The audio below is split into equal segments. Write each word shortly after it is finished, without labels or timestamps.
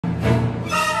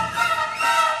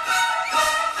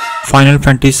Final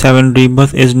Fantasy VII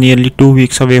Rebirth is nearly 2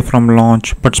 weeks away from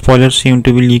launch, but spoilers seem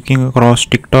to be leaking across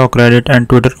TikTok, Reddit, and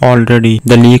Twitter already.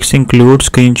 The leaks include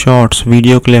screenshots,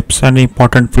 video clips, and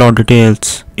important plot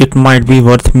details. It might be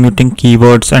worth muting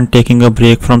keywords and taking a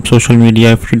break from social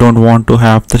media if you don't want to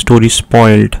have the story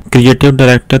spoiled. Creative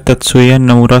director Tetsuya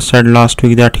Nomura said last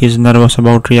week that he is nervous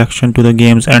about reaction to the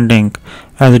game's ending,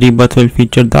 as Rebirth will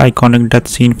feature the iconic death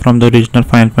scene from the original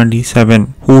Final Fantasy VII.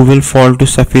 Who will fall to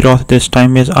Sephiroth this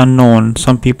time is unknown.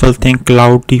 Some people think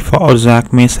Cloud, Tifa, or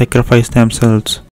Zack may sacrifice themselves.